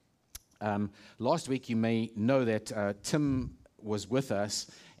Last week, you may know that Tim was with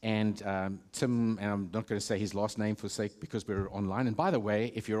us, and Tim, and I'm not going to say his last name for sake because we're online. And by the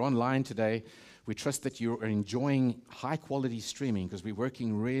way, if you're online today, we trust that you are enjoying high-quality streaming because we're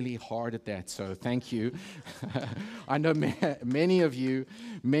working really hard at that. So thank you. I know many of you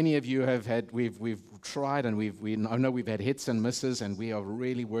have had. We've tried, and I know we've had hits and misses, and we are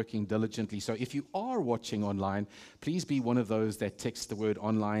really working diligently. So if you are watching online, please be one of those that text the word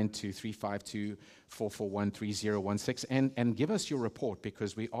online to 352-441-3016 and give us your report,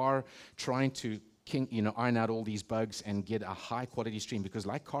 because we are trying to iron out all these bugs and get a high-quality stream, because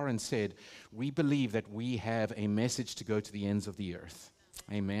like Karen said, we believe that we have a message to go to the ends of the earth.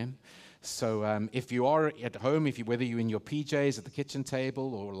 Amen. So if you are at home, whether you're in your PJs at the kitchen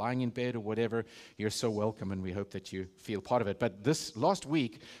table or lying in bed or whatever, you're so welcome, and we hope that you feel part of it. But this last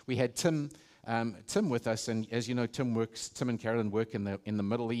week, we had Tim with us, and as you know, Tim and Carolyn work in the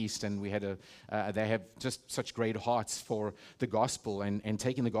Middle East, and we had they have just such great hearts for the gospel and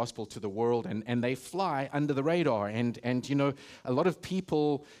taking the gospel to the world, and they fly under the radar, and you know, a lot of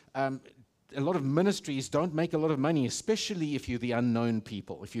people. A lot of ministries don't make a lot of money, especially if you're the unknown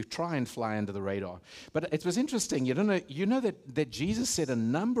people, if you try and fly under the radar. But it was interesting. You know that Jesus said a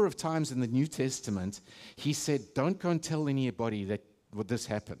number of times in the New Testament, he said, don't go and tell anybody that this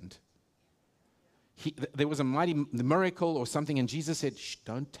happened. There was a mighty miracle or something, and Jesus said, shh,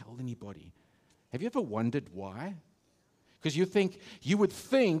 don't tell anybody. Have you ever wondered why? Because you would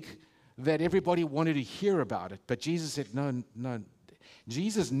think that everybody wanted to hear about it, but Jesus said, no.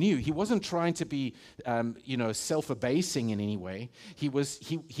 Jesus knew. He wasn't trying to be, self-abasing in any way.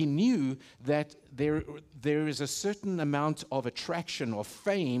 He knew that there is a certain amount of attraction or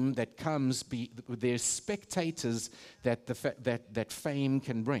fame that comes. There's spectators that fame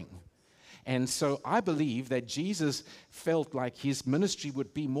can bring. And so I believe that Jesus felt like his ministry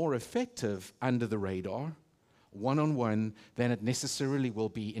would be more effective under the radar, one-on-one, than it necessarily will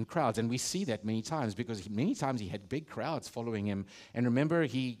be in crowds. And we see that many times, because many times he had big crowds following him. And remember,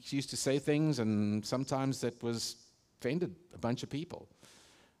 he used to say things, and sometimes that was offended a bunch of people.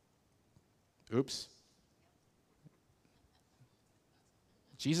 Oops.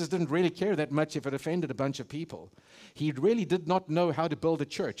 Jesus didn't really care that much if it offended a bunch of people. He really did not know how to build a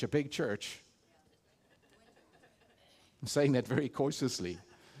church, a big church. I'm saying that very cautiously.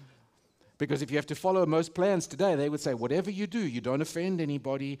 Because if you have to follow most plans today, they would say, whatever you do, you don't offend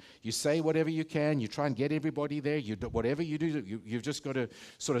anybody, you say whatever you can, you try and get everybody there, whatever you do, you've just got to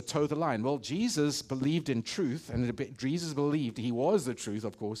sort of toe the line. Well, Jesus believed in truth, and Jesus believed he was the truth,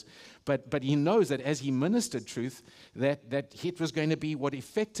 of course, but he knows that as he ministered truth, that it was going to be what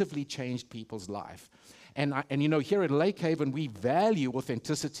effectively changed people's life. And here at Lake Haven, we value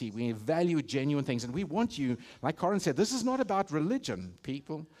authenticity, we value genuine things, and we want you, like Karen said, this is not about religion,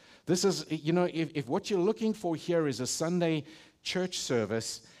 people. This is, if what you're looking for here is a Sunday church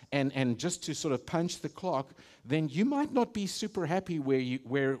service and just to sort of punch the clock, then you might not be super happy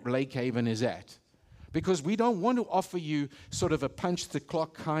where Lake Haven is at. Because we don't want to offer you sort of a punch the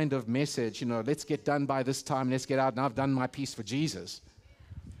clock kind of message, let's get done by this time, let's get out, and I've done my piece for Jesus.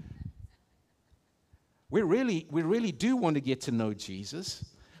 We really do want to get to know Jesus.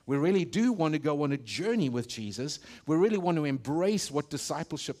 We really do want to go on a journey with Jesus. We really want to embrace what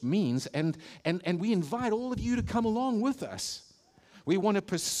discipleship means, and we invite all of you to come along with us. We want to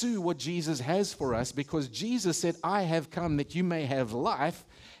pursue what Jesus has for us, because Jesus said, I have come that you may have life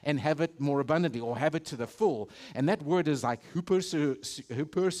and have it more abundantly, or have it to the full. And that word is like hupersios.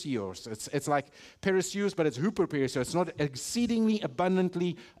 It's like perisios, but it's huperperisios. It's not exceedingly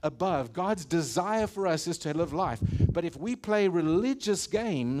abundantly above. God's desire for us is to live life. But if we play religious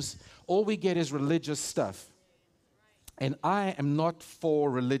games, all we get is religious stuff. And I am not for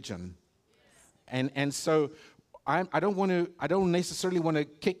religion. And so I don't necessarily want to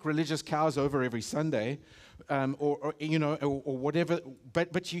kick religious cows over every Sunday, or whatever.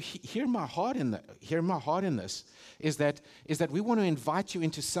 But you hear my heart in that. Hear my heart in this is that we want to invite you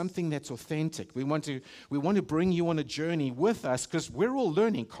into something that's authentic. We want to bring you on a journey with us, because we're all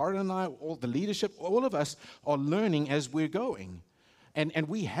learning. Karen and I, all the leadership, all of us are learning as we're going. And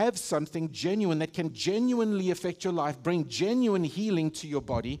we have something genuine that can genuinely affect your life, bring genuine healing to your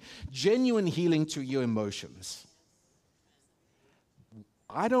body, genuine healing to your emotions.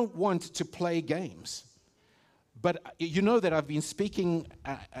 I don't want to play games. But you know that I've been speaking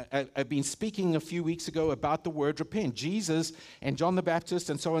a few weeks ago about the word repent. Jesus and John the Baptist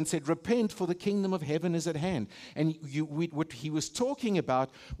and so on said, repent, for the kingdom of heaven is at hand. And what he was talking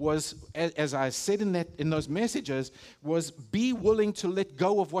about was, as I said in those messages, was be willing to let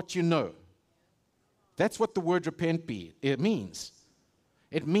go of what you know. That's what the word repent means.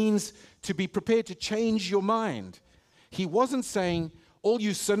 It means to be prepared to change your mind. He wasn't saying, all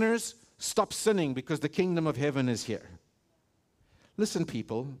you sinners, stop sinning because the kingdom of heaven is here. Listen,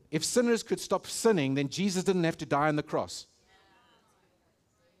 people, if sinners could stop sinning, then Jesus didn't have to die on the cross.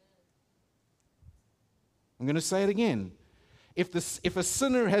 I'm going to say it again. If a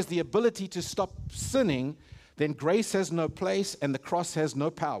sinner has the ability to stop sinning, then grace has no place and the cross has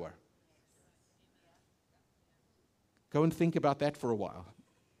no power. Go and think about that for a while.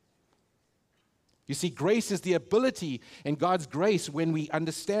 You see, grace is the ability, and God's grace, when we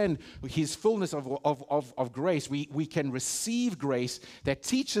understand His fullness of grace, we can receive grace that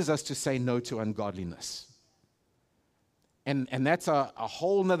teaches us to say no to ungodliness. And that's a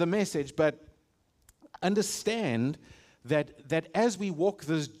whole nother message, but understand that as we walk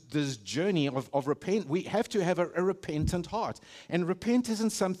this journey of repent, we have to have a repentant heart. And repent isn't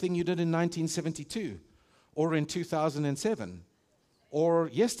something you did in 1972 or in 2007 or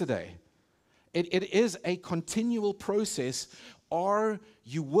yesterday. It is a continual process. Are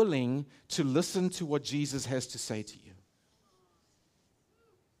you willing to listen to what Jesus has to say to you?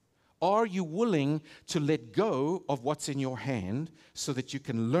 Are you willing to let go of what's in your hand so that you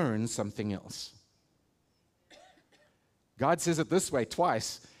can learn something else? God says it this way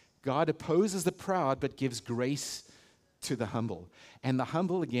twice. God opposes the proud but gives grace to the humble. And the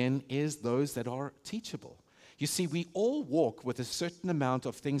humble, again, is those that are teachable. You see, we all walk with a certain amount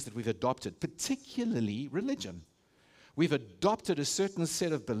of things that we've adopted, particularly religion. We've adopted a certain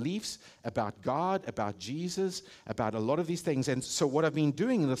set of beliefs about God, about Jesus, about a lot of these things. And so what I've been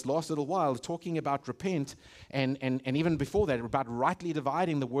doing in this last little while, talking about repent, and even before that, about rightly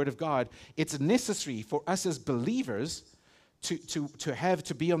dividing the Word of God, it's necessary for us as believers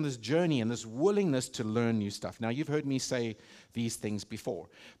to be on this journey and this willingness to learn new stuff. Now, you've heard me say these things before.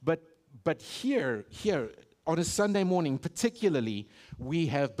 But here, on a Sunday morning, particularly, we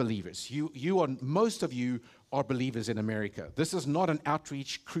have believers. Most of you are believers in America. This is not an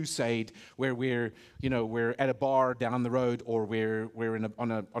outreach crusade where we're at a bar down the road, or we're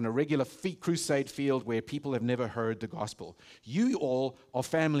on a regular crusade field where people have never heard the gospel. You all are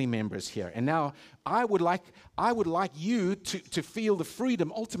family members here, and now I would like you to feel the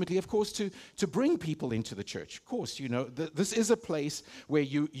freedom, ultimately, of course, to bring people into the church. Of course, this is a place where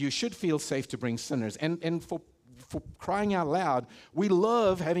you should feel safe to bring sinners, and for crying out loud, we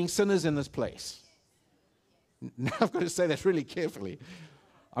love having sinners in this place. Now, I've got to say that really carefully.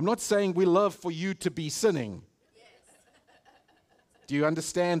 I'm not saying we love for you to be sinning. Do you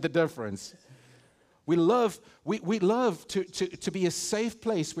understand the difference? We love to be a safe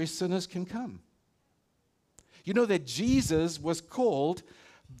place where sinners can come. You know that Jesus was called,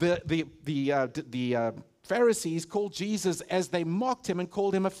 the Pharisees called Jesus, as they mocked him, and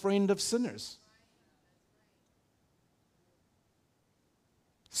called him a friend of sinners.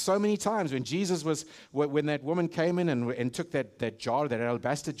 So many times when Jesus when that woman came in and took that jar, that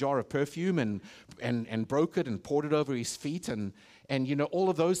alabaster jar of perfume, and broke it and poured it over his feet, and all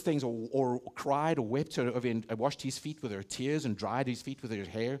of those things, or cried or wept or washed his feet with her tears and dried his feet with her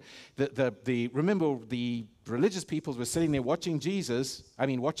hair. Remember, the religious people were sitting there watching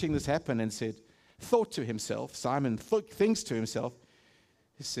this happen, and thought to himself, Simon thinks to himself,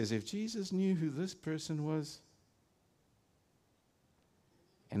 he says, if Jesus knew who this person was.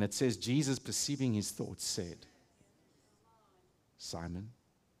 And it says, Jesus, perceiving his thoughts, said, Simon,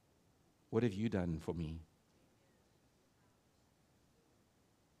 what have you done for me?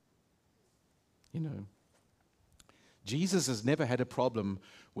 Jesus has never had a problem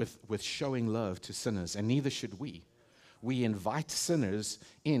with showing love to sinners, and neither should we. We invite sinners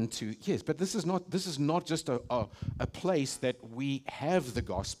into, yes, but this is not just a place that we have the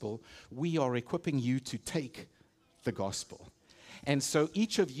gospel. We are equipping you to take the gospel. And so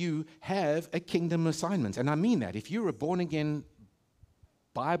each of you have a kingdom assignment. And I mean that. If you're a born-again,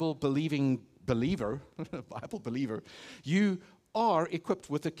 Bible-believing believer, you are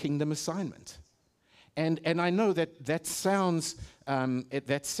equipped with a kingdom assignment. And I know that sounds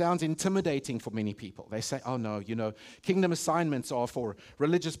intimidating for many people. They say, oh no, kingdom assignments are for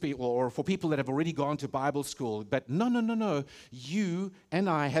religious people or for people that have already gone to Bible school. But no. You and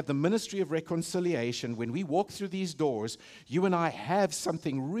I have the ministry of reconciliation. When we walk through these doors, you and I have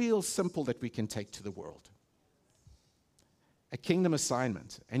something real simple that we can take to the world. A kingdom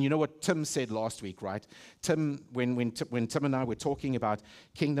assignment. And you know what Tim said last week, right? Tim, when Tim and I were talking about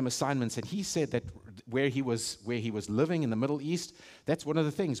kingdom assignments, and he said that where he was living in the Middle East, that's one of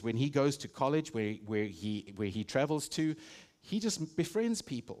the things. When he goes to college, where he travels to, He just befriends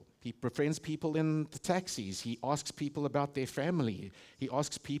people. He befriends people in the taxis. He asks people about their family. He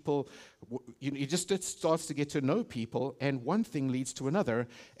asks people, he just starts to get to know people, and one thing leads to another,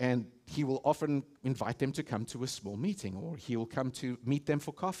 and he will often invite them to come to a small meeting, or he will come to meet them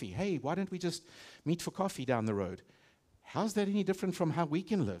for coffee. Hey, why don't we just meet for coffee down the road? How's that any different from how we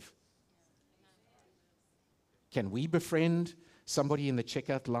can live? Can we befriend somebody in the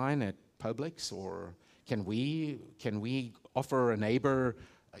checkout line at Publix, or can we offer a neighbor,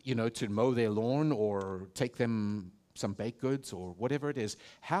 to mow their lawn or take them some baked goods or whatever it is?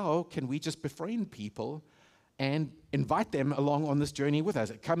 How can we just befriend people and invite them along on this journey with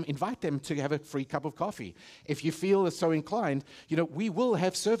us? Come, invite them to have a free cup of coffee. If you feel so inclined, we will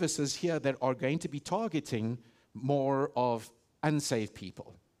have services here that are going to be targeting more of unsaved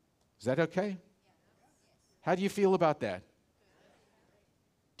people. Is that okay? How do you feel about that?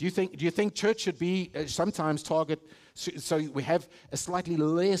 Do you think church should be sometimes target, so we have a slightly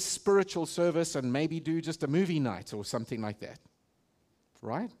less spiritual service and maybe do just a movie night or something like that?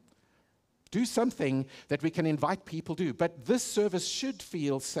 Right? Do something that we can invite people to. But this service should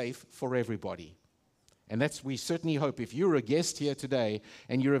feel safe for everybody. And we certainly hope, if you're a guest here today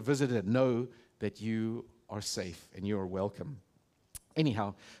and you're a visitor, know that you are safe and you are welcome.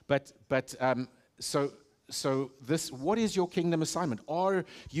 Anyhow, So what is your kingdom assignment? Are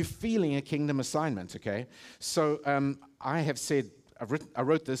you feeling a kingdom assignment? Okay. So I have said, I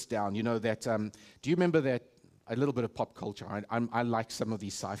wrote this down. That. Do you remember that? A little bit of pop culture. I like some of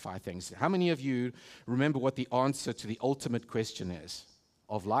these sci-fi things. How many of you remember what the answer to the ultimate question is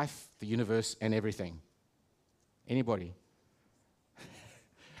of life, the universe, and everything? Anybody?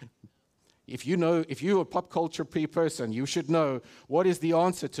 If you're a pop culture person, you should know what is the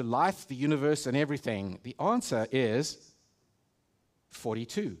answer to life, the universe, and everything. The answer is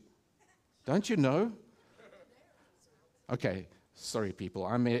 42. Don't you know? Okay, sorry, people.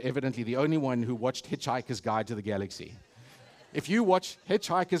 I'm evidently the only one who watched Hitchhiker's Guide to the Galaxy. If you watch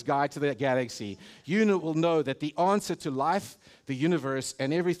Hitchhiker's Guide to the Galaxy, you will know that the answer to life, the universe,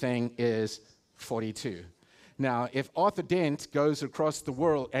 and everything is 42. Now, if Arthur Dent goes across the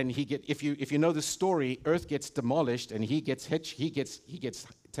world and if you know the story, Earth gets demolished and he takes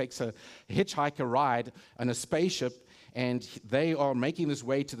a hitchhiker ride on a spaceship, and they are making this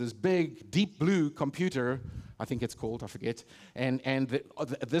way to this big deep blue computer, I think it's called, I forget, and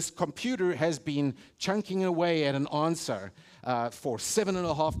this computer has been chunking away at an answer for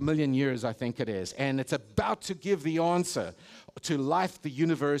 7.5 million years, I think it is, and it's about to give the answer to life, the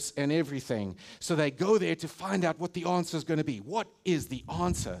universe, and everything. So they go there to find out what the answer is going to be. What is the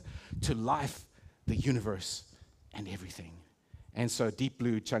answer to life, the universe, and everything? And so Deep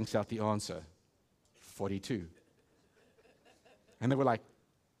Blue chunks out the answer, 42. And they were like,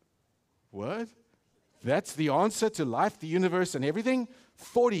 what? That's the answer to life, the universe, and everything?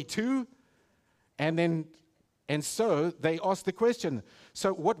 42? And so they asked the question,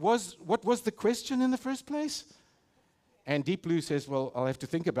 so what was the question in the first place? And Deep Blue says, well, I'll have to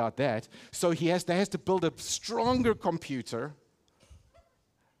think about that. So they has to build a stronger computer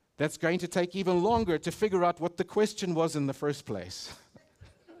that's going to take even longer to figure out what the question was in the first place.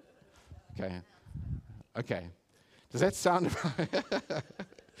 Okay. Does that sound right?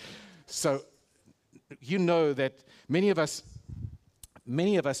 So, you know that many of us,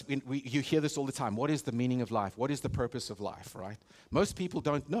 you hear this all the time. What is the meaning of life? What is the purpose of life, right? Most people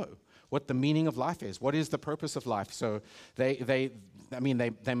don't know what the meaning of life is. What is the purpose of life? So they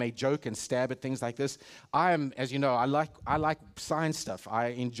may joke and stab at things like this. As you know, I like science stuff. I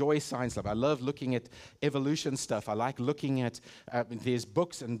enjoy science stuff. I love looking at evolution stuff. I like looking at there's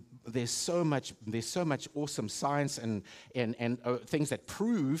books and there's so much awesome science and things that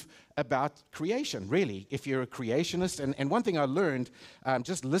prove about creation, really, if you're a creationist. And one thing I learned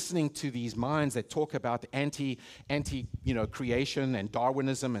just listening to these minds that talk about anti creation and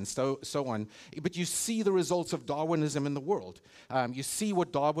Darwinism and so on, but you see the results of Darwinism in the world. You see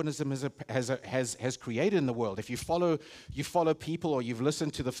what Darwinism has created in the world. If you follow people, or you've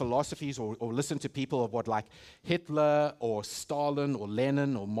listened to the philosophies, or listened to people of what, like Hitler or Stalin or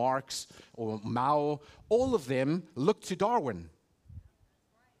Lenin or Marx or Mao, all of them look to Darwin.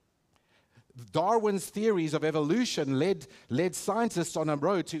 Darwin's theories of evolution led scientists on a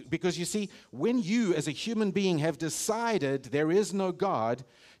road to, because you see, when you as a human being have decided there is no God,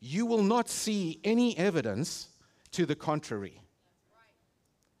 you will not see any evidence to the contrary.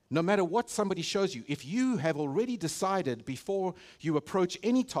 No matter what somebody shows you, if you have already decided before you approach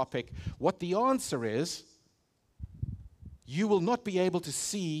any topic what the answer is, you will not be able to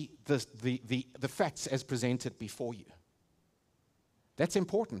see the facts as presented before you. That's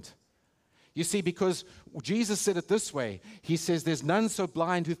important. You see, because Jesus said it this way. He says, there's none so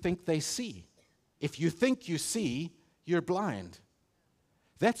blind who think they see. If you think you see, you're blind.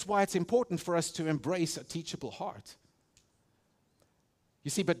 That's why it's important for us to embrace a teachable heart. You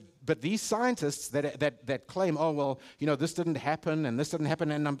see, but these scientists that claim, oh, well, this didn't happen and this didn't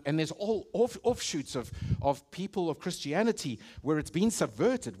happen, and there's all offshoots of people of Christianity where it's been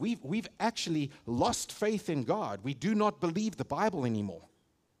subverted. We've actually lost faith in God. We do not believe the Bible anymore.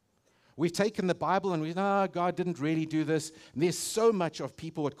 We've taken the Bible and God didn't really do this. And there's so much of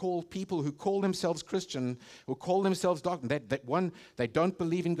people who call themselves Christian, who call themselves doctrine, they don't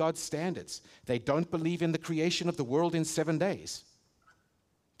believe in God's standards. They don't believe in the creation of the world in 7 days.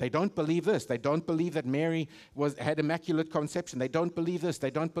 They don't believe this. They don't believe that Mary had immaculate conception. They don't believe this.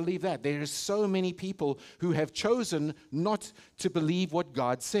 They don't believe that. There are so many people who have chosen not to believe what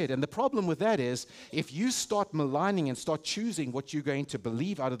God said. And the problem with that is, if you start maligning and start choosing what you're going to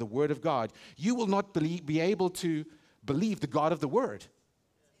believe out of the Word of God, you will not be able to believe the God of the Word.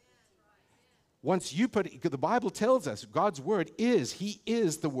 Once you the Bible tells us God's Word He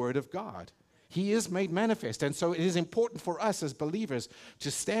is the Word of God. He is made manifest. And so it is important for us as believers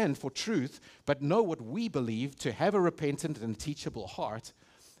to stand for truth, but know what we believe, to have a repentant and teachable heart.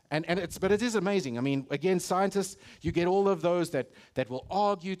 But it is amazing. I mean, again, scientists, you get all of those that will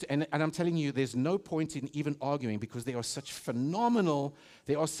argue, and I'm telling you, there's no point in even arguing, because there are such phenomenal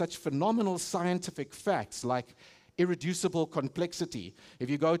scientific facts, like irreducible complexity. If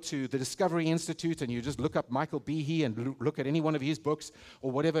you go to the Discovery Institute and you just look up Michael Behe and look at any one of his books or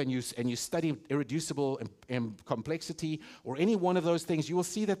whatever, and you study irreducible complexity or any one of those things, you will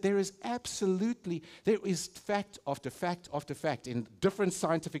see that there is fact after fact after fact in different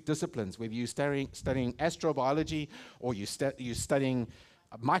scientific disciplines, whether you're studying astrobiology or you're studying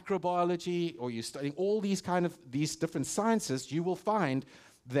microbiology or you're studying all these different sciences, you will find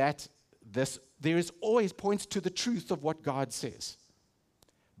that there is always points to the truth of what God says.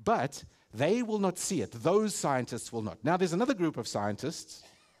 But they will not see it. Those scientists will not. Now, there's another group of scientists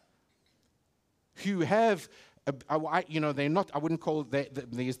who have, they're not, I wouldn't call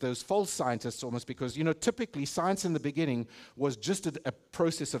there's those false scientists almost, because, typically science in the beginning was just a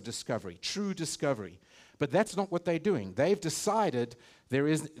process of discovery, true discovery. But that's not what they're doing. They've decided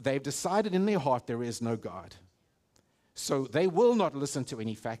in their heart there is no God. So they will not listen to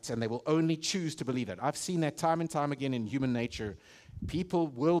any facts, and they will only choose to believe that. I've seen that time and time again in human nature. People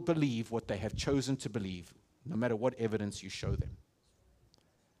will believe what they have chosen to believe, no matter what evidence you show them.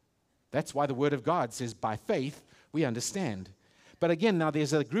 That's why the Word of God says, by faith, we understand. But again, now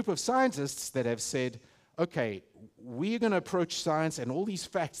there's a group of scientists that have said, okay, we're going to approach science and all these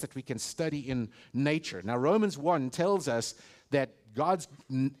facts that we can study in nature. Now, Romans 1 tells us that God's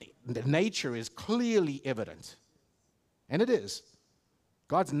nature is clearly evident. And it is.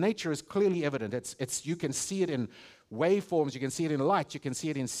 God's nature is clearly evident. You can see it in waveforms, you can see it in light, you can see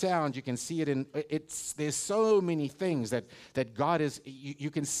it in sound, you can see it in, there's so many things that God is, you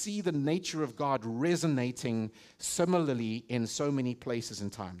can see the nature of God resonating similarly in so many places in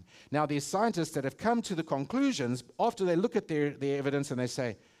time. Now, there's scientists that have come to the conclusions after they look at their evidence and they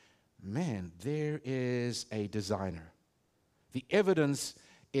say, man, there is a designer. The evidence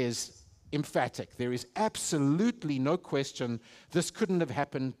is emphatic. There is absolutely no question this couldn't have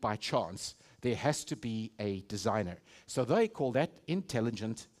happened by chance. There has to be a designer. So they call that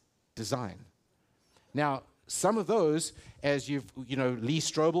intelligent design. Now, some of those, as Lee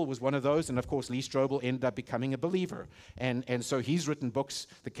Strobel was one of those, and of course Lee Strobel ended up becoming a believer. And so he's written books,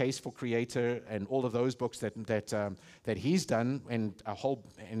 The Case for Creator, and all of those books that he's done,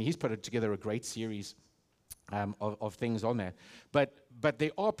 and he's put together a great series of things on that. But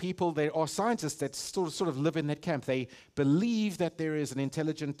there are scientists that sort of live in that camp. They believe that there is an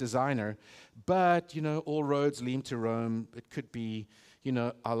intelligent designer, but, all roads lead to Rome. It could be,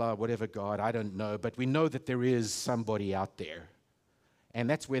 Allah, whatever God, I don't know. But we know that there is somebody out there. And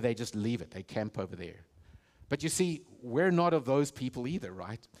that's where they just leave it. They camp over there. But you see, we're not of those people either,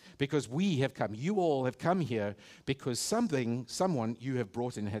 right? Because you all have come here because someone you have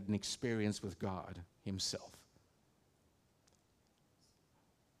brought in had an experience with God Himself.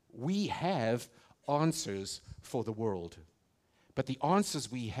 We have answers for the world, but the answers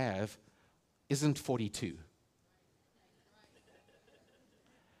we have isn't 42.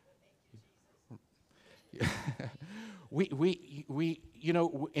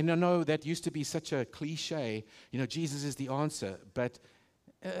 And I know that used to be such a cliche, Jesus is the answer, but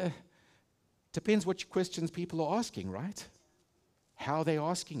depends what questions people are asking, right? How they're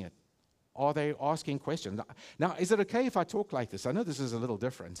asking it. Are they asking questions? Now, is it okay if I talk like this? I know this is a little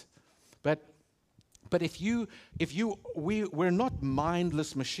different, but But we're not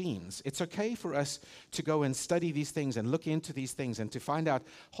mindless machines. It's okay for us to go and study these things and look into these things and to find out,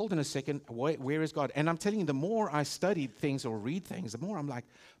 hold on a second, where is God? And I'm telling you, the more I study things or read things, the more I'm like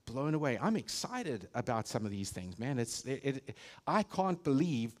blown away. I'm excited about some of these things, man. I can't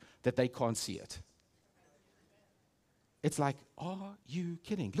believe that they can't see it. It's like, are you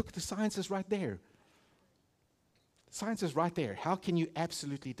kidding? Look, the science is right there. Science is right there. How can you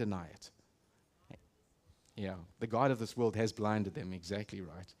absolutely deny it? Yeah, the God of this world has blinded them. Exactly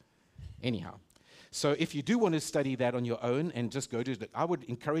right. Anyhow, so if you do want to study that on your own and just go to it, I would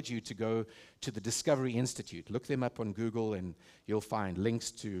encourage you to go to the Discovery Institute. Look them up on Google and you'll find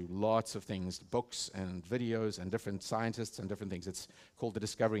links to lots of things, books and videos and different scientists and different things. It's called the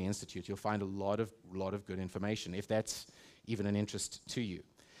Discovery Institute. You'll find a lot of good information, if that's even an interest to you.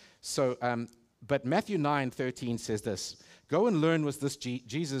 So, but Matthew 9:13 says this, go and learn what this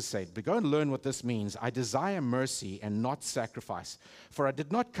Jesus said, but go and learn what this means. I desire mercy and not sacrifice, for I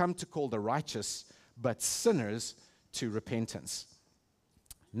did not come to call the righteous, but sinners to repentance.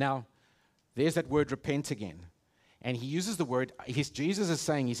 Now, there's that word repent again. And he uses the word, Jesus is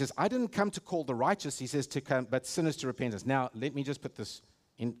saying, he says, I didn't come to call the righteous, he says, but sinners to repentance. Now, let me just put this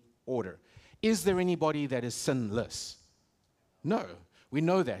in order. Is there anybody that is sinless? No. We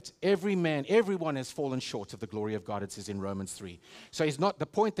know that. Everyone has fallen short of the glory of God, it says in Romans 3. So it's not the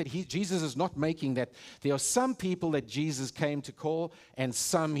point that Jesus is not making that there are some people that Jesus came to call and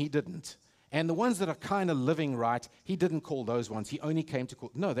some he didn't. And the ones that are kind of living right, he didn't call those ones. He only came to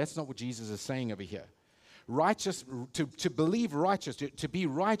call. No, that's not what Jesus is saying over here. Righteous, to believe righteous, to be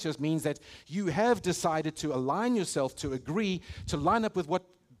righteous means that you have decided to align yourself, to agree, to line up with what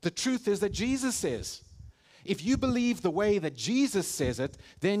the truth is that Jesus says. If you believe the way that Jesus says it,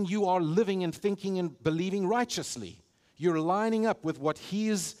 then you are living and thinking and believing righteously. You're lining up with what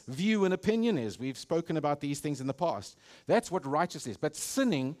his view and opinion is. We've spoken about these things in the past. That's what righteous is. But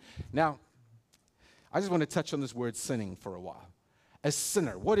sinning, now, I just want to touch on this word sinning for a while. A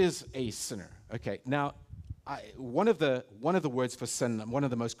sinner. What is a sinner? Okay, now, one of the words for sin, one of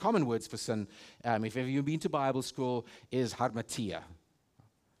the most common words for sin, if ever you've been to Bible school, is harmatia.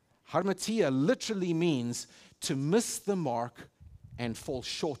 Harmatia literally means to miss the mark and fall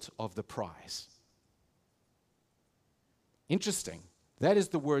short of the prize. Interesting. That is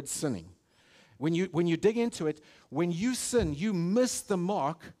the word sinning. When you dig into it, when you sin, you miss the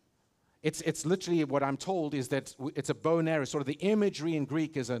mark. It's literally what I'm told is that it's a bow and arrow. Sort of the imagery in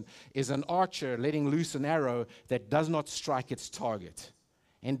Greek is an archer letting loose an arrow that does not strike its target.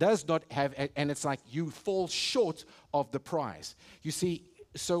 And does not have, and it's like you fall short of the prize. You see,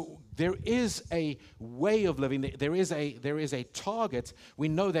 so there is a way of living. There is a target. We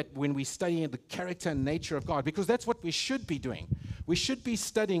know that when we study the character and nature of God, because that's what we should be doing. We should be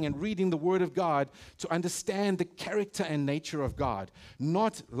studying and reading the Word of God to understand the character and nature of God.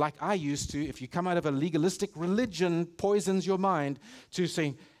 Not like I used to, if you come out of a legalistic religion, poisons your mind to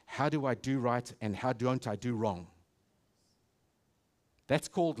saying, how do I do right and how don't I do wrong? That's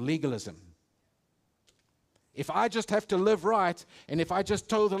called legalism. If I just have to live right, and if I just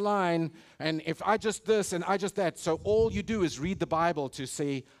toe the line, and if I just this and I just that, so all you do is read the Bible to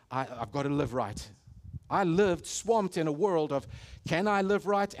say, I've got to live right. I lived swamped in a world of, can I live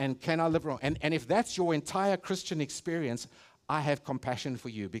right and can I live wrong? And if that's your entire Christian experience, I have compassion for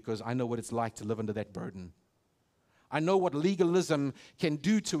you because I know what it's like to live under that burden. I know what legalism can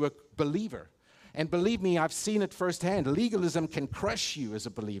do to a believer. And believe me, I've seen it firsthand. Legalism can crush you as a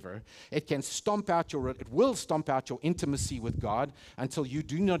believer. It will stomp out your intimacy with God until you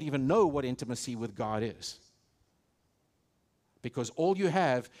do not even know what intimacy with God is. Because all you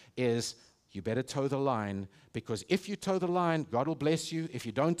have is, you better toe the line, because if you toe the line, God will bless you. If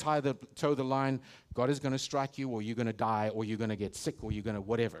you don't toe the line, God is going to strike you, or you're going to die, or you're going to get sick, or you're going to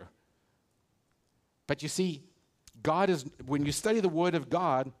whatever. But you see, when you study the Word of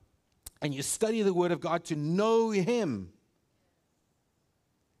God, and you study the Word of God to know Him.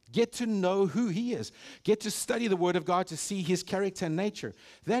 Get to know who He is. Get to study the Word of God to see His character and nature.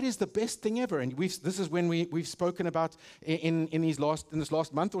 That is the best thing ever. And this is when we've spoken about in this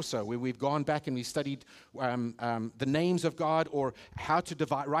last month or so, where we've gone back and we studied the names of God, or how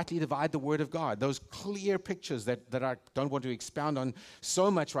to rightly divide the Word of God. Those clear pictures that I don't want to expound on so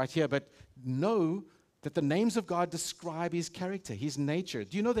much right here, but know that the names of God describe His character, His nature.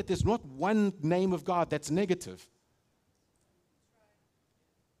 Do you know that there's not one name of God that's negative?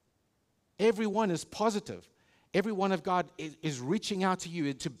 Every one is positive. Every one of God is reaching out to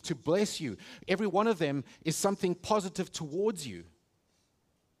you to bless you. Every one of them is something positive towards you.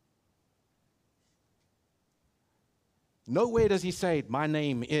 Nowhere does He say, my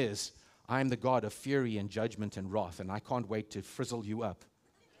name is, I'm the God of fury and judgment and wrath, and I can't wait to frizzle you up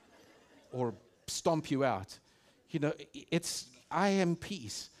or stomp you out. You know, I am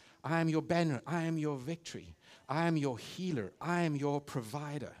peace. I am your banner. I am your victory. I am your healer. I am your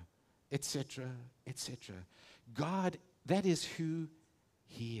provider, etc., etc. God, that is who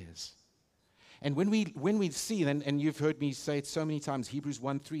He is. And when we see, and you've heard me say it so many times, Hebrews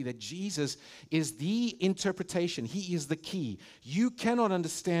 1:3, that Jesus is the interpretation. He is the key. You cannot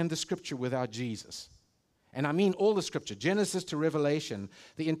understand the Scripture without Jesus. And I mean all the Scripture, Genesis to Revelation.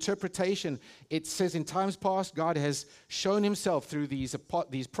 The interpretation, it says in times past, God has shown Himself through these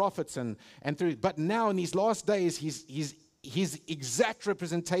prophets and through. But now in these last days, His exact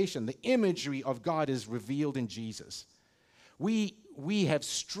representation, the imagery of God, is revealed in Jesus. We have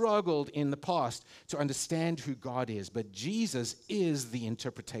struggled in the past to understand who God is, but Jesus is the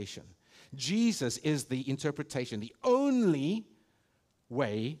interpretation. Jesus is the interpretation, the only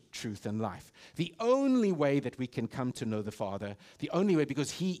way, truth, and life. The only way that we can come to know the Father, the only way,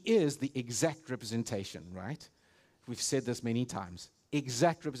 because He is the exact representation, right? We've said this many times.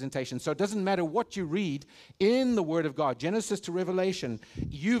 Exact representation. So it doesn't matter what you read in the Word of God, Genesis to Revelation,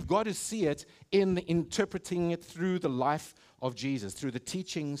 you've got to see it in interpreting it through the life of Jesus, through the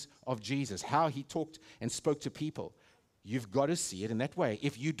teachings of Jesus, how He talked and spoke to people. You've got to see it in that way.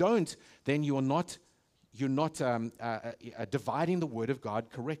 If you don't, then you're not dividing the Word of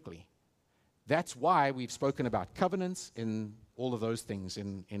God correctly. That's why we've spoken about covenants in all of those things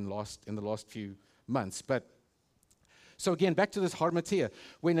in the last few months. But so again, back to this harmatia,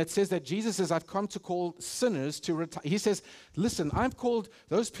 when it says that Jesus says, I've come to call sinners to retire. He says, listen, I've called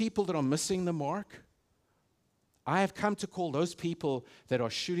those people that are missing the mark. I have come to call those people that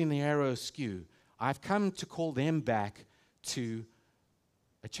are shooting the arrow askew. I've come to call them back to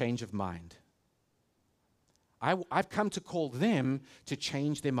a change of mind. I've come to call them to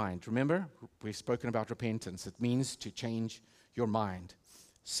change their mind. Remember, we've spoken about repentance. It means to change your mind.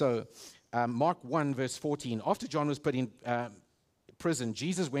 So, Mark 1, verse 14. After John was put in prison,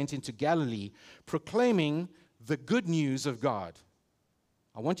 Jesus went into Galilee proclaiming the good news of God.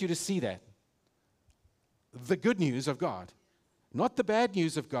 I want you to see that. The good news of God. Not the bad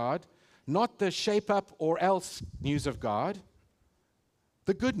news of God. Not the shape up or else news of God.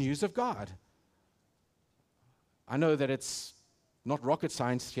 The good news of God. I know that it's not rocket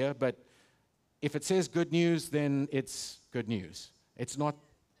science here, but if it says good news, then it's good news. It's not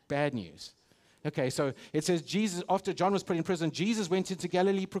bad news. Okay, so it says Jesus, after John was put in prison, Jesus went into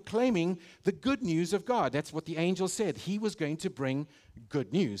Galilee proclaiming the good news of God. That's what the angel said. He was going to bring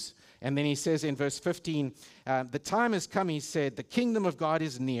good news. And then he says in verse 15, the time has come, he said, the kingdom of God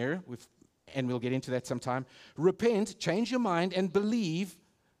is near, and we'll get into that sometime. Repent, change your mind, and believe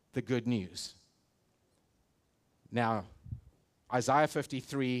the good news. Now, Isaiah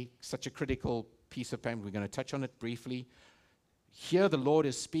 53, such a critical piece of paper. We're going to touch on it briefly. Here the Lord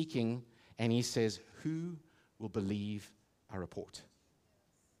is speaking, and He says, who will believe our report?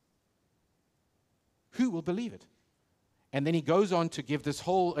 Who will believe it? And then He goes on to give this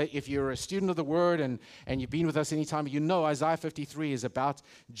whole, if you're a student of the Word and you've been with us any time, you know Isaiah 53 is about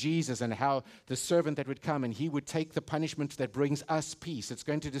Jesus and how the servant that would come and He would take the punishment that brings us peace. It's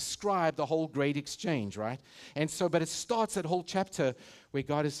going to describe the whole great exchange, right? And so, but it starts that whole chapter where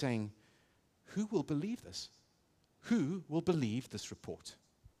God is saying, who will believe this? Who will believe this report?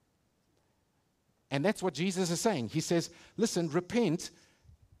 And that's what Jesus is saying. He says, listen, repent,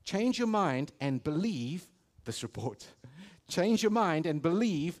 change your mind, and believe this report. Change your mind and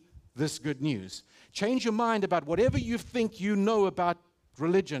believe this good news. Change your mind about whatever you think you know about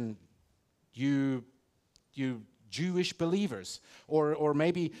religion, you Jewish believers, or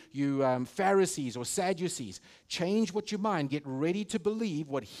maybe you Pharisees or Sadducees. Change what your mind. Get ready to believe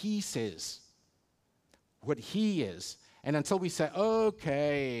what He says, what He is. And until we say,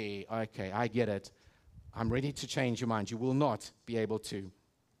 okay, I get it, I'm ready to change your mind, you will not be able to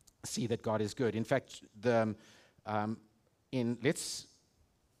see that God is good. In fact, I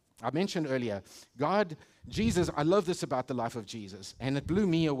mentioned earlier, Jesus, I love this about the life of Jesus, and it blew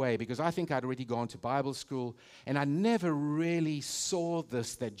me away because I think I'd already gone to Bible school, and I never really saw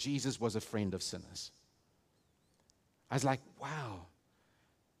this, that Jesus was a friend of sinners. I was like, wow,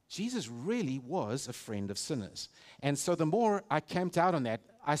 Jesus really was a friend of sinners. And so the more I camped out on that,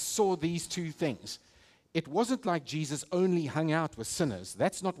 I saw these two things. It wasn't like Jesus only hung out with sinners.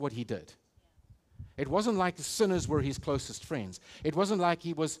 That's not what He did. It wasn't like the sinners were His closest friends. It wasn't like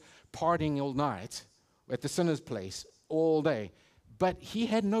He was partying all night at the sinner's place all day. But He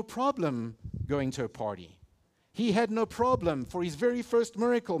had no problem going to a party. He had no problem for His very first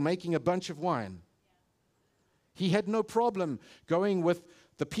miracle making a bunch of wine. He had no problem going with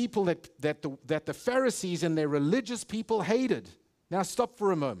the people that the Pharisees and their religious people hated. Now stop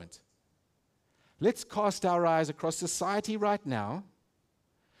for a moment. Let's cast our eyes across society right now.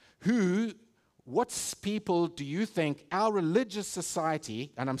 What people do you think our religious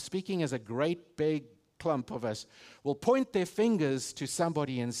society, and I'm speaking as a great big clump of us, will point their fingers to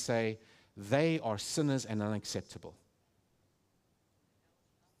somebody and say, they are sinners and unacceptable?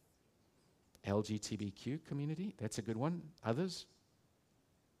 LGBTQ community, that's a good one. Others?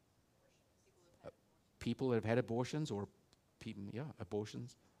 People that have had abortions or people,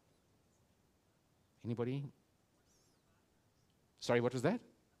 abortions. Anybody? Sorry, what was that?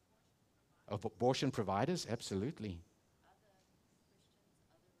 Abortion providers, absolutely.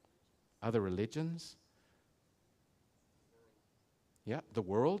 Other religions. Yeah, the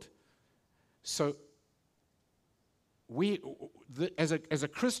world. So as a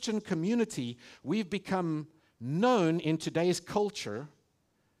Christian community, we've become known in today's culture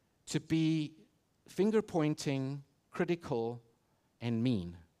to be finger-pointing, critical, and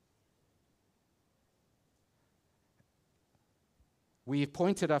mean. We've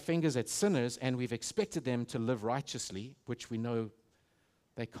pointed our fingers at sinners, and we've expected them to live righteously, which we know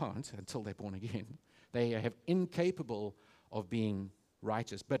they can't until they're born again. They are incapable of being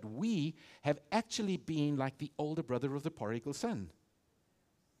righteous. But we have actually been like the older brother of the prodigal son.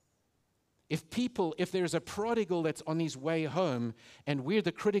 If there's a prodigal that's on his way home, and we're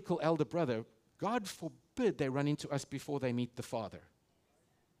the critical elder brother, God forbid they run into us before they meet the Father.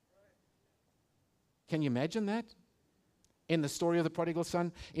 Can you imagine that? In the story of the prodigal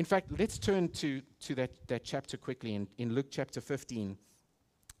son. In fact, let's turn to that chapter quickly in Luke chapter 15.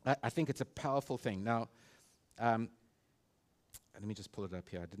 I think it's a powerful thing. Now, let me just pull it up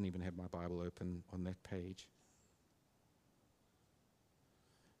here. I didn't even have my Bible open on that page.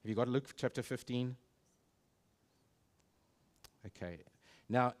 Have you got Luke chapter 15? Okay.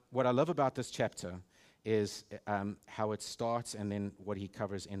 Now, what I love about this chapter is how it starts and then what he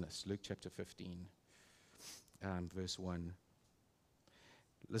covers in this. Luke chapter 15, verse 1.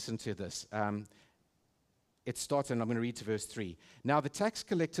 Listen to this. It starts, and I'm going to read to verse 3. Now the tax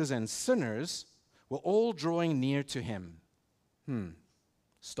collectors and sinners were all drawing near to him.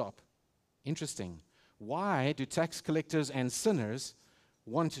 Stop. Interesting. Why do tax collectors and sinners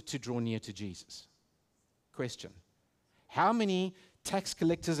want to draw near to Jesus? Question. How many tax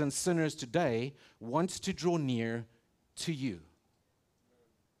collectors and sinners today want to draw near to you?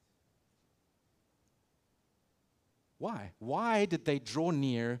 Why? Why did they draw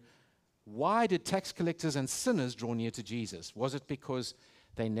near? Why did tax collectors and sinners draw near to Jesus? Was it because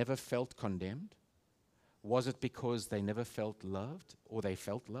they never felt condemned? Was it because they never felt loved or they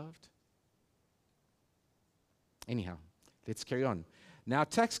felt loved? Anyhow, let's carry on. Now,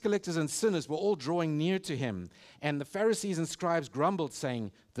 tax collectors and sinners were all drawing near to him, and the Pharisees and scribes grumbled,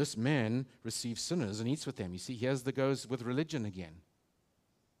 saying, "This man receives sinners and eats with them." You see, here's the goes with religion again.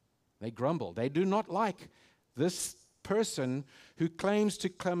 They grumble. They do not like this person who claims to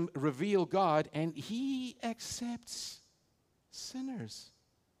come reveal God, and he accepts sinners.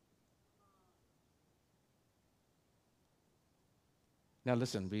 Now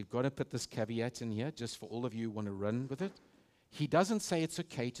listen, we've got to put this caveat in here just for all of you who want to run with it. He doesn't say it's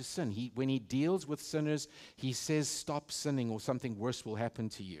okay to sin. When he deals with sinners, he says stop sinning or something worse will happen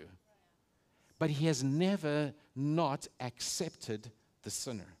to you. But he has never not accepted the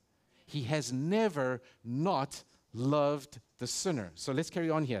sinner. He has never not loved the sinner. So let's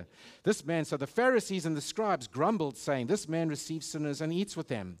carry on here. So the Pharisees and the scribes grumbled, saying, "This man receives sinners and eats with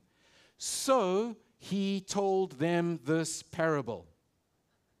them." So he told them this parable.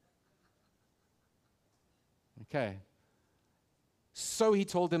 Okay. So he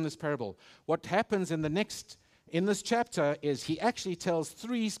told them this parable. What happens in this chapter is he actually tells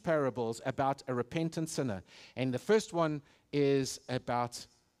three parables about a repentant sinner. And the first one is about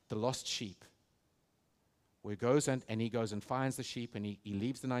the lost sheep, where he goes and finds the sheep, and he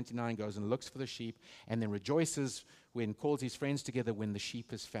leaves the 99, goes and looks for the sheep, and then rejoices when calls his friends together when the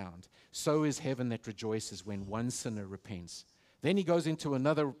sheep is found. So is heaven that rejoices when one sinner repents. Then he goes into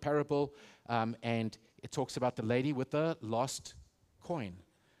another parable, and it talks about the lady with the lost coin.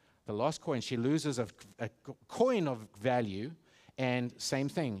 The lost coin, she loses a coin of value, and same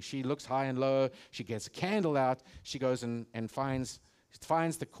thing. She looks high and low. She gets a candle out. She goes and finds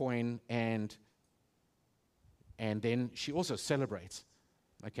the coin, and then she also celebrates.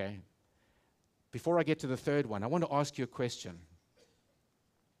 Okay. Before I get to the third one, I want to ask you a question.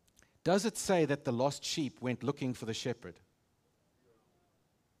 Does it say that the lost sheep went looking for the shepherd?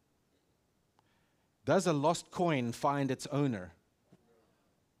 Does a lost coin find its owner?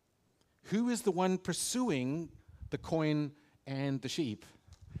 Who is the one pursuing the coin and the sheep?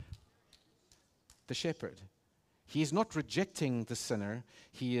 the shepherd. He is not rejecting the sinner.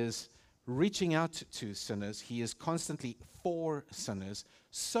 He is reaching out to sinners. He is constantly for sinners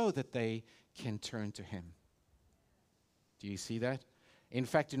so that they can turn to him. Do you see that? In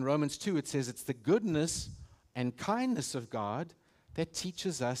fact, in Romans 2, it says it's the goodness and kindness of God that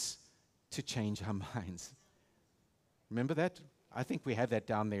teaches us to change our minds. Remember that? I think we have that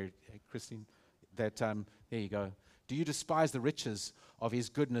down there, Christine. That there you go. Do you despise the riches of his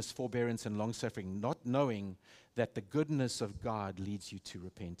goodness, forbearance, and long-suffering, not knowing that the goodness of God leads you to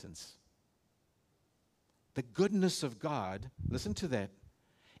repentance? The goodness of God, listen to that.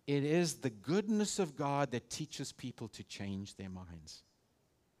 It is the goodness of God that teaches people to change their minds.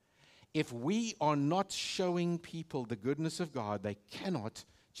 If we are not showing people the goodness of God, they cannot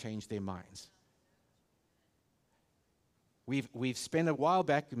change their minds. We've spent a while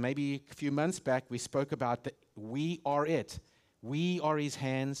back, maybe a few months back, we spoke about that we are it. We are his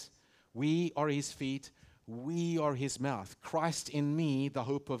hands. We are his feet. We are his mouth. Christ in me, the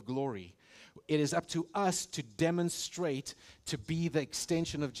hope of glory. It is up to us to demonstrate to be the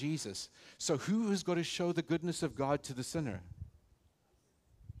extension of Jesus. So who has got to show the goodness of God to the sinner?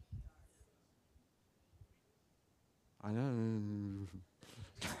 I know.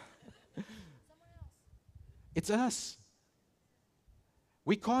 It's us.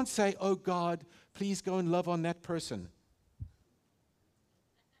 We can't say, oh God, please go and love on that person.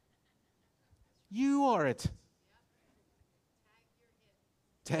 You are it.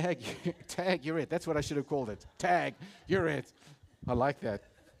 Tag, you're it. That's what I should have called it. Tag, you're it. I like that.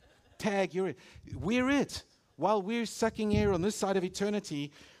 Tag, you're it. We're it. While we're sucking air on this side of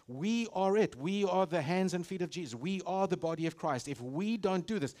eternity, we are it. We are the hands and feet of Jesus. We are the body of Christ. If we don't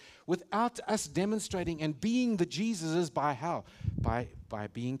do this, without us demonstrating and being the Jesuses, by how? By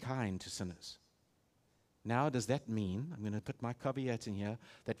being kind to sinners. Now, does that mean, I'm going to put my caveat in here,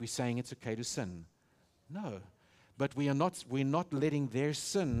 that we're saying it's okay to sin? No. But we're not letting their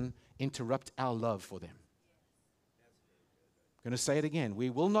sin interrupt our love for them. I'm going to say it again. We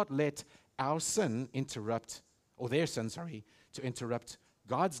will not let our sin interrupt, or their sin, to interrupt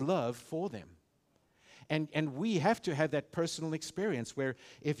God's love for them. And we have to have that personal experience where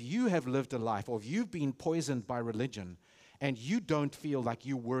if you have lived a life or if you've been poisoned by religion and you don't feel like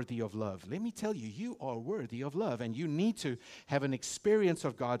you're worthy of love, let me tell you, you are worthy of love. And you need to have an experience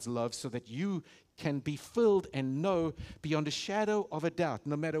of God's love so that you can be filled and know beyond a shadow of a doubt,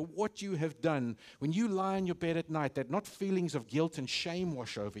 no matter what you have done, when you lie in your bed at night, that not feelings of guilt and shame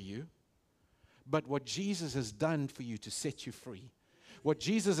wash over you, but what Jesus has done for you to set you free. What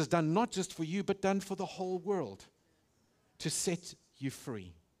Jesus has done not just for you, but done for the whole world, to set you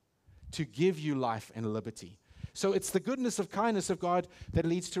free, to give you life and liberty. So it's the goodness of kindness of God that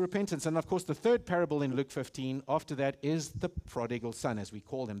leads to repentance. And of course, the third parable in Luke 15 after that is the prodigal son, as we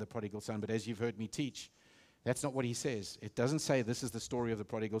call him the prodigal son. But as you've heard me teach, that's not what he says. It doesn't say this is the story of the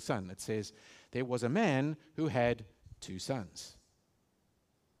prodigal son. It says there was a man who had 2 sons.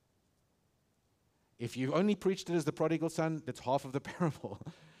 If you only preached it as the prodigal son, that's half of the parable.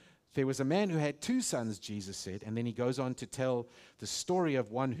 There was a man who had 2 sons, Jesus said, and then he goes on to tell the story of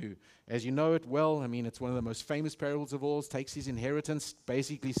one who, as you know it well, I mean, it's one of the most famous parables of all, takes his inheritance,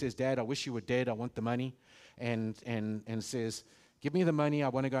 basically says, Dad, I wish you were dead, I want the money, and says, give me the money, I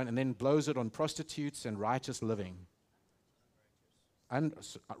want to go, and then blows it on prostitutes and righteous living.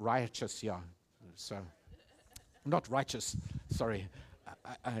 Righteous, yeah. So, not righteous, sorry.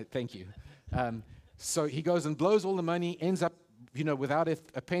 Thank you. So he goes and blows all the money, ends up, without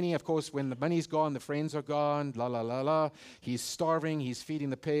a penny. Of course, when the money's gone, the friends are gone, la, la, la, la. He's starving, he's feeding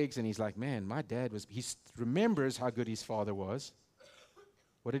the pigs, and he's like, man, my dad was, he remembers how good his father was.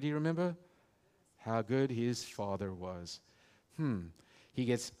 What did he remember? How good his father was. He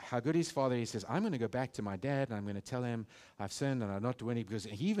gets how good his father, he says, I'm going to go back to my dad, and I'm going to tell him I've sinned, and I'm not doing it, because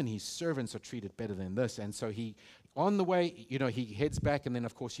even his servants are treated better than this. And so on the way, he heads back, and then,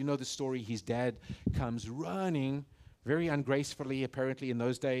 of course, the story, his dad comes running, very ungracefully, apparently in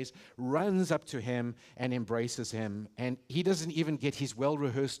those days, runs up to him and embraces him. And he doesn't even get his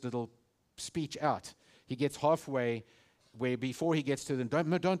well-rehearsed little speech out. He gets halfway, where before he gets to them,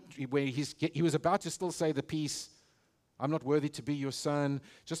 he was about to still say the piece, I'm not worthy to be your son,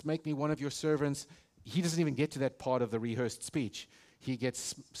 just make me one of your servants. He doesn't even get to that part of the rehearsed speech. He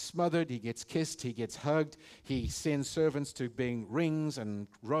gets smothered, he gets kissed, he gets hugged. He sends servants to bring rings and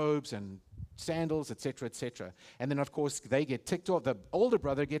robes and sandals, etc., etc. And then, of course, they get ticked off. The older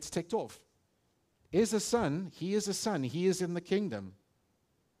brother gets ticked off. Is a son, he is a son, he is in the kingdom.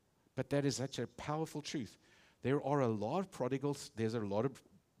 But that is such a powerful truth. There are a lot of prodigals, there's a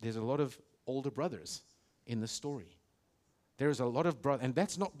lot of older brothers in the story. There's a lot of brothers, and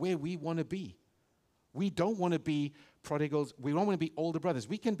that's not where we want to be. We don't want to be prodigals. We don't want to be older brothers.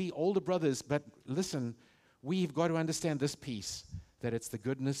 We can be older brothers, but listen, we've got to understand this piece, that it's the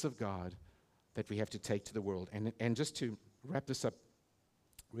goodness of God that we have to take to the world. And just to wrap this up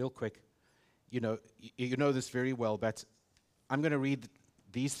real quick, you know this very well, but I'm going to read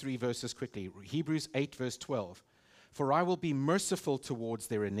these 3 verses quickly. Hebrews 8, verse 12. For I will be merciful towards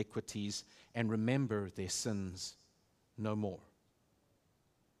their iniquities and remember their sins no more.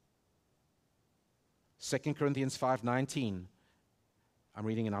 2 Corinthians 5:19. I'm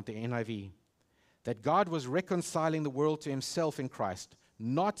reading it out the NIV. That God was reconciling the world to himself in Christ,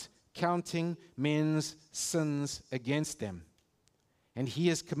 not counting men's sins against them. And he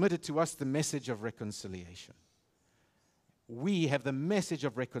has committed to us the message of reconciliation. We have the message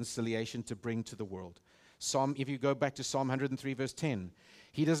of reconciliation to bring to the world. If you go back to Psalm 103, verse 10,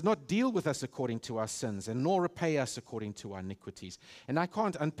 he does not deal with us according to our sins, and nor repay us according to our iniquities. And I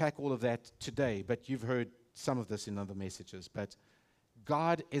can't unpack all of that today, but you've heard some of this in other messages. But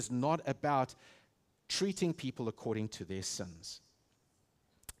God is not about treating people according to their sins.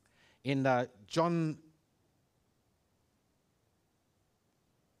 In John,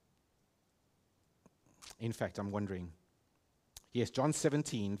 in fact, I'm wondering. Yes, John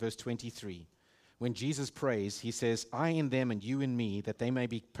 17, verse 23. When Jesus prays, he says, I in them and you in me, that they may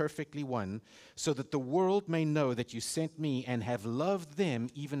be perfectly one, so that the world may know that you sent me and have loved them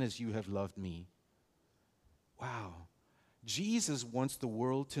even as you have loved me. Wow. Jesus wants the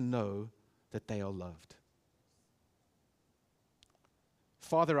world to know that they are loved.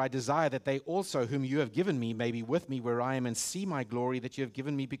 Father, I desire that they also, whom you have given me, may be with me where I am and see my glory that you have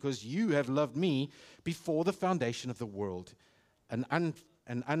given me, because you have loved me before the foundation of the world.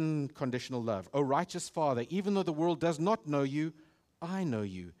 An unconditional love. O righteous Father, even though the world does not know you, I know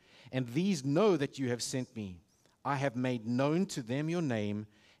you. And these know that you have sent me. I have made known to them your name,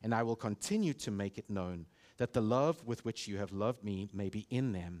 and I will continue to make it known, that the love with which you have loved me may be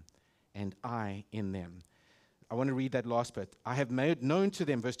in them, and I in them. I want to read that last bit. I have made known to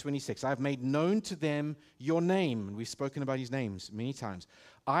them, verse 26, I have made known to them your name. And we've spoken about his names many times.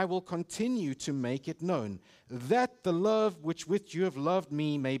 I will continue to make it known, that the love which with you have loved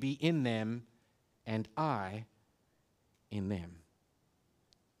me may be in them, and I in them.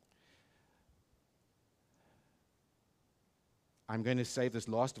 I'm going to save this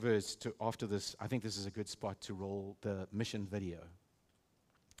last verse to after this. I think this is a good spot to roll the mission video.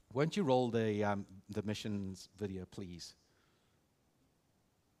 Won't you roll the missions video, please?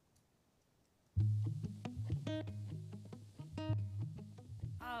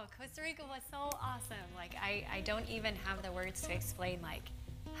 Oh, Costa Rica was so awesome. Like, I don't even have the words to explain, like,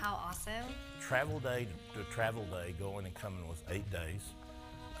 how awesome. Travel day to travel day, going and coming was 8 days.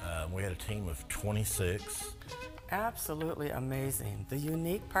 We had a team of 26. Absolutely amazing. The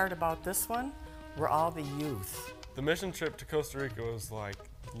unique part about this one were all the youth. The mission trip to Costa Rica was like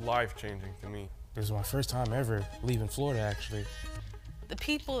life-changing to me. It was my first time ever leaving Florida, actually. The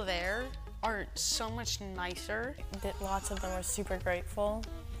people there are so much nicer. Lots of them were super grateful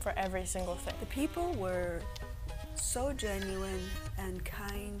for every single thing. The people were so genuine and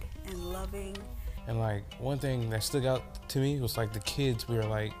kind and loving. And like one thing that stuck out to me was like the kids we were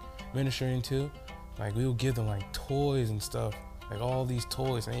like ministering to. Like we would give them like toys and stuff, like all these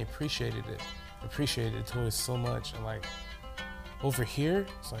toys, and they appreciated the toys so much. And like over here,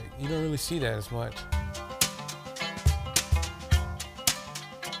 it's like you don't really see that as much.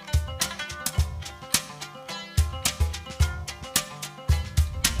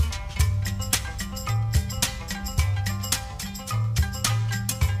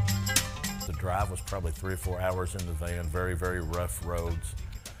 The drive was probably 3 or 4 hours in the van, very, very rough roads.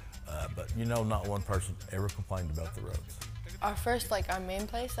 But you know, not one person ever complained about the roads. Our first, our main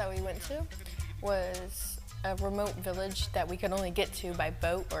place that we went to was a remote village that we could only get to by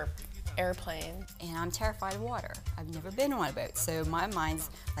boat or airplane. And I'm terrified of water. I've never been on a boat, so my mind's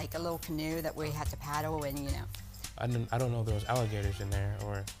like a little canoe that we had to paddle and, you know. I don't know if there was alligators in there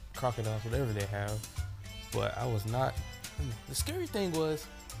or crocodiles, whatever they have, but I was not. The scary thing was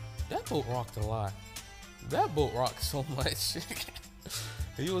that boat rocked a lot. That boat rocked so much.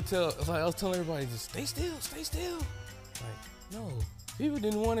 And you would tell, like I was telling everybody, just stay still, stay still. Like, no, people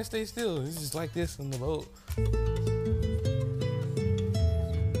didn't want to stay still. It's just like this on the boat.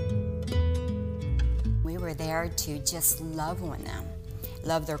 We were there to just love on them,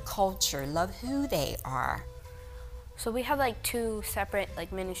 love their culture, love who they are. So we had 2 separate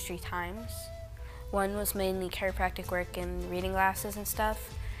ministry times. One was mainly chiropractic work and reading glasses and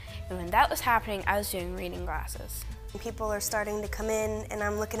stuff. And when that was happening, I was doing reading glasses. People are starting to come in and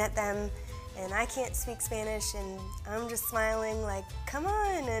I'm looking at them And I can't speak Spanish, and I'm just smiling like, come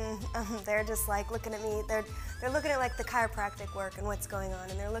on, and they're just like looking at me. They're looking at like the chiropractic work and what's going on,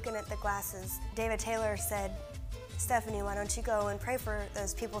 and they're looking at the glasses. David Taylor said, Stephanie, why don't you go and pray for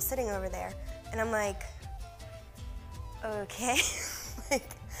those people sitting over there? And I'm like, okay, like,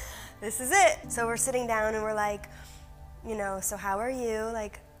 this is it. So we're sitting down and we're like, you know, so how are you?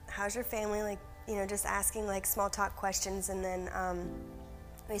 Like, how's your family? Like, you know, just asking like small talk questions. And then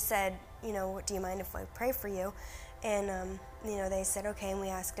we said, you know, do you mind if I pray for you? And, you know, they said, okay, and we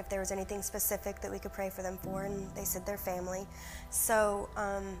asked if there was anything specific that we could pray for them for, and they said their family. So,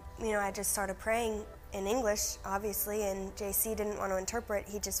 you know, I just started praying in English, obviously, and JC didn't want to interpret.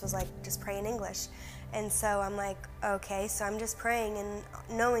 He just was like, just pray in English. And so I'm like, okay, so I'm just praying and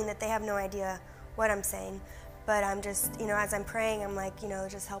knowing that they have no idea what I'm saying. But I'm just, you know, as I'm praying, I'm like, you know,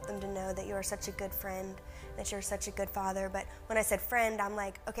 just help them to know that you are such a good friend, that you're such a good father. But when I said friend, I'm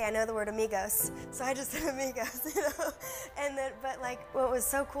like, okay, I know the word amigos. So I just said amigos, you know. And then, but like, what was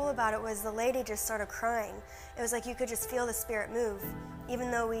so cool about it was the lady just started crying. It was like you could just feel the Spirit move,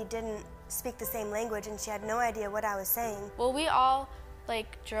 even though we didn't speak the same language and she had no idea what I was saying. Well, we all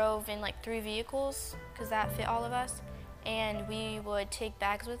like drove in like 3 vehicles because that fit all of us. And we would take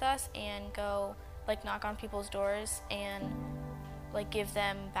bags with us and go like knock on people's doors and like give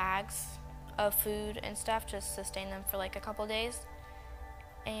them bags of food and stuff to sustain them for like a couple days.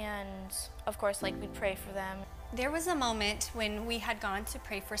 And of course, like we'd pray for them. There was a moment when we had gone to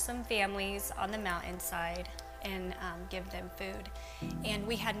pray for some families on the mountainside and give them food. And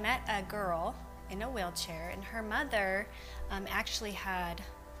we had met a girl in a wheelchair, and her mother actually had,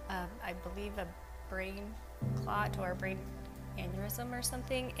 I believe, a brain clot or a brain aneurysm or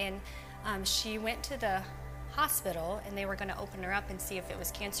something. And she went to the hospital and they were going to open her up and see if it was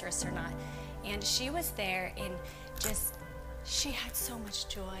cancerous or not. And she was there, and just, she had so much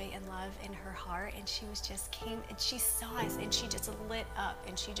joy and love in her heart, and she was just came and she saw us and she just lit up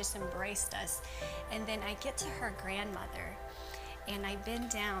and she just embraced us. And then I get to her grandmother and I bend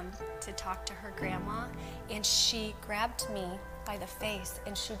down to talk to her grandma, and she grabbed me by the face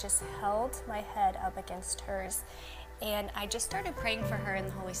and she just held my head up against hers. And I just started praying for her in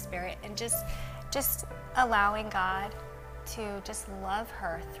the Holy Spirit and just allowing God to just love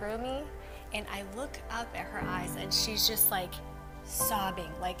her through me. And I look up at her eyes and she's just like sobbing,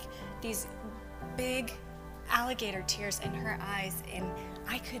 like these big alligator tears in her eyes. And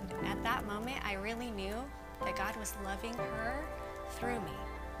I could, at that moment, I really knew that God was loving her through me,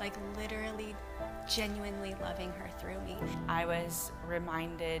 like literally, genuinely loving her through me. I was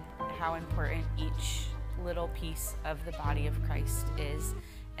reminded how important each little piece of the body of Christ is.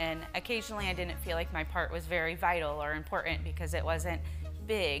 And occasionally I didn't feel like my part was very vital or important because it wasn't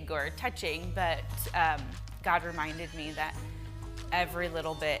big or touching, but God reminded me that every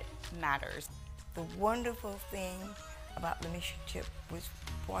little bit matters. The wonderful thing about the mission trip was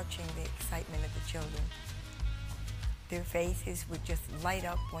watching the excitement of the children. Their faces would just light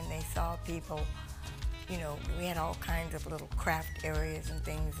up when they saw people. You know, we had all kinds of little craft areas and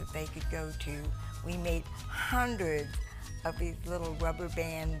things that they could go to. We made hundreds of these little rubber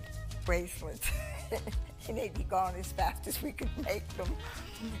band bracelets. And they'd be gone as fast as we could make them,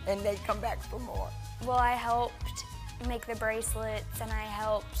 and they'd come back for more. Well, I helped make the bracelets, and I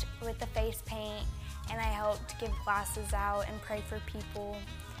helped with the face paint, and I helped give glasses out and pray for people,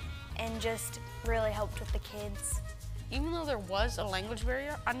 and just really helped with the kids. Even though there was a language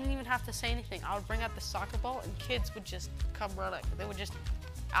barrier, I didn't even have to say anything. I would bring out the soccer ball and kids would just come running. They would just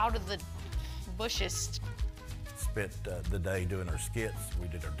out of the bushes. Spent the day doing our skits. We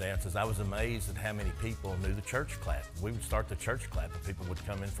did our dances. I was amazed at how many people knew the church clap. We would start the church clap and people would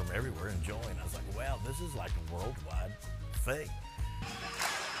come in from everywhere and join. I was like, wow, this is like a worldwide thing.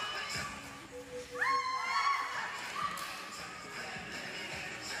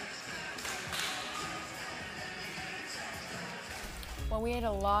 Well, we ate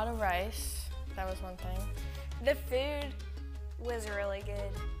a lot of rice. That was one thing. The food was really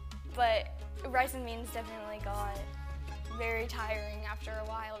good, but rice and beans definitely got very tiring after a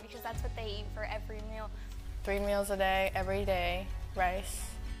while because that's what they eat for every meal. 3 meals a day, every day, rice.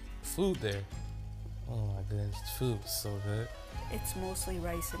 Food there. Oh my goodness, the food was so good. It's mostly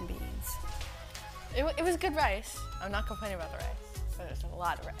rice and beans. It was good rice. I'm not complaining about the rice, but there's a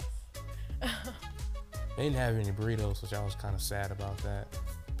lot of rice. They didn't have any burritos, which I was kind of sad about that.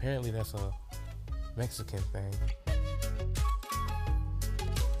 Apparently that's a Mexican thing.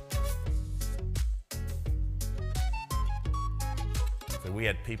 So we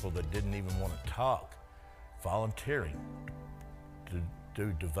had people that didn't even want to talk, volunteering to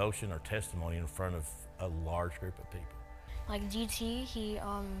do devotion or testimony in front of a large group of people. like DT, he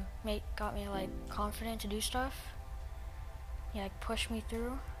got me like confident to do stuff. He like pushed me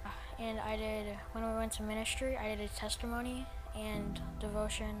through. And when we went to ministry, I did a testimony and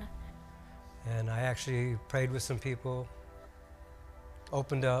devotion. And I actually prayed with some people,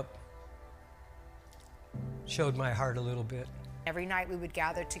 opened up, showed my heart a little bit. Every night we would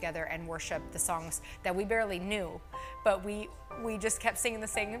gather together and worship the songs that we barely knew, but we just kept singing the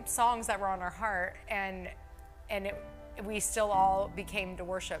same songs that were on our heart, and we still all became to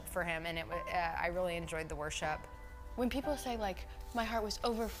worship for him, and I really enjoyed the worship. When people say like, my heart was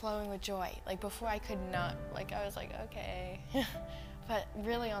overflowing with joy, like before I could not, like I was like, okay. But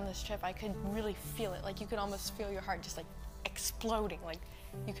really on this trip, I could really feel it. Like you could almost feel your heart just like exploding. Like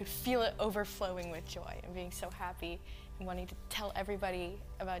you could feel it overflowing with joy and being so happy and wanting to tell everybody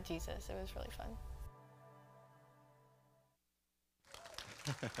about Jesus. It was really fun.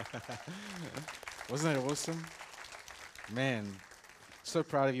 Wasn't that awesome? Man, so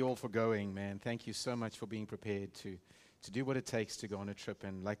proud of you all for going, man. Thank you so much for being prepared to do what it takes to go on a trip.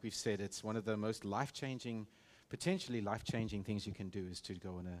 And like we've said, it's one of the most life-changing, potentially life-changing things you can do is to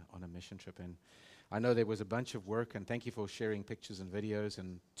go on a mission trip. And I know there was a bunch of work, and thank you for sharing pictures and videos,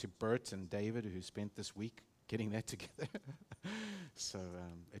 and to Bert and David who spent this week getting that together. So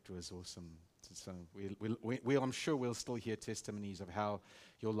it was awesome. So I'm sure we'll still hear testimonies of how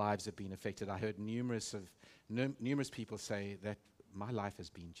your lives have been affected. I heard numerous people say that my life has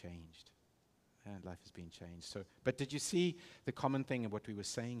been changed. And life has been changed. So, but did you see the common thing in what we were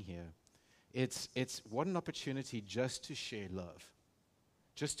saying here? It's what an opportunity just to share love,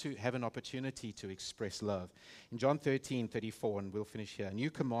 just to have an opportunity to express love. In John 13:34, and we'll finish here, a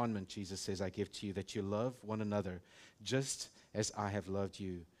new commandment, Jesus says, I give to you, that you love one another, just as I have loved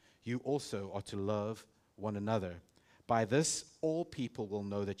you. You also are to love one another. By this, all people will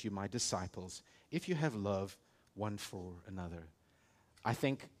know that you're my disciples, if you have love one for another. I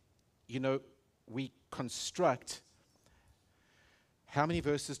think, we construct, how many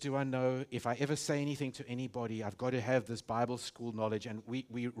verses do I know? If I ever say anything to anybody, I've got to have this Bible school knowledge. And we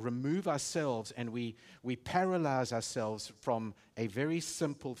remove ourselves and we paralyze ourselves from a very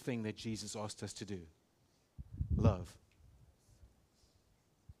simple thing that Jesus asked us to do. Love.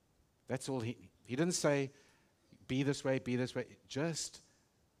 That's all he didn't say, be this way, just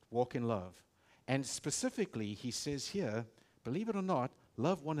walk in love. And specifically, he says here, believe it or not,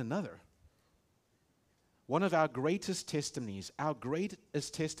 love one another. One of our greatest testimonies, our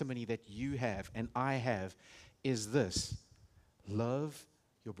greatest testimony that you have and I have is this: love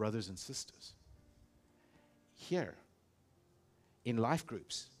your brothers and sisters. Here, in life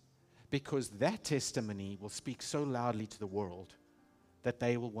groups, because that testimony will speak so loudly to the world that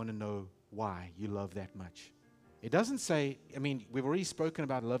they will want to know why you love that much. It doesn't say, we've already spoken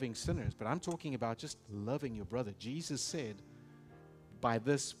about loving sinners, but I'm talking about just loving your brother. Jesus said, by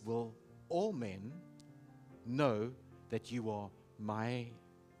this will all men know that you are my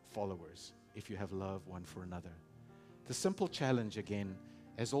followers, if you have love one for another. The simple challenge, again,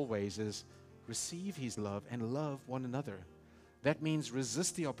 as always, is receive his love and love one another. That means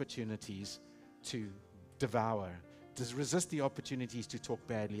resist the opportunities to devour, resist the opportunities to talk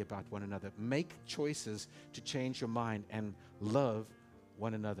badly about one another. Make choices to change your mind and love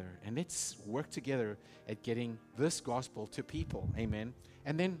one another. And let's work together at getting this gospel to people. Amen.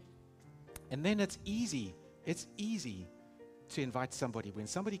 And then it's easy. It's easy to invite somebody. When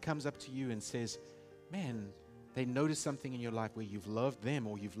somebody comes up to you and says, man, they notice something in your life where you've loved them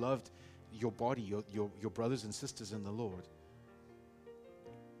or you've loved your body, your brothers and sisters in the Lord.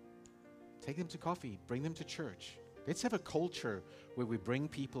 Take them to coffee. Bring them to church. Let's have a culture where we bring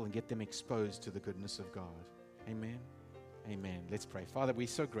people and get them exposed to the goodness of God. Amen. Amen. Let's pray. Father, we're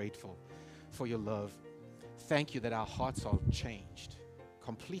so grateful for your love. Thank you that our hearts are changed,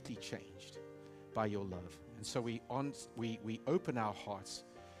 completely changed by your love. And so we open our hearts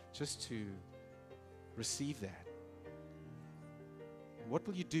just to receive that. What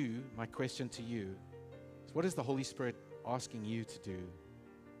will you do? My question to you is, what is the Holy Spirit asking you to do,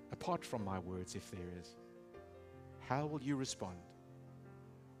 apart from my words, if there is? How will you respond?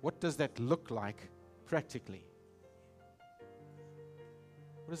 What does that look like practically?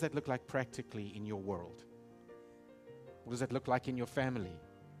 What does that look like practically in your world? What does that look like in your family,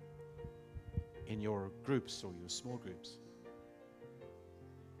 in your groups or your small groups?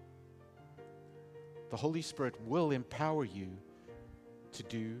 The Holy Spirit will empower you to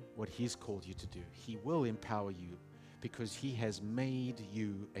do what He's called you to do. He will empower you because He has made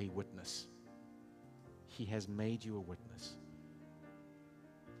you a witness. He has made you a witness.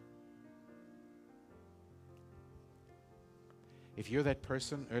 If you're that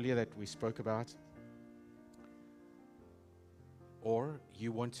person earlier that we spoke about, or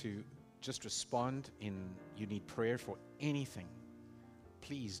you want to just respond you need prayer for anything,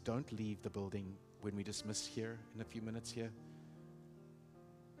 please don't leave the building when we dismiss here in a few minutes here.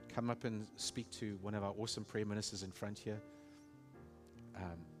 Come up and speak to one of our awesome prayer ministers in front here.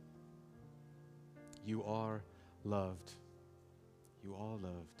 You are loved. You are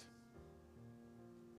loved.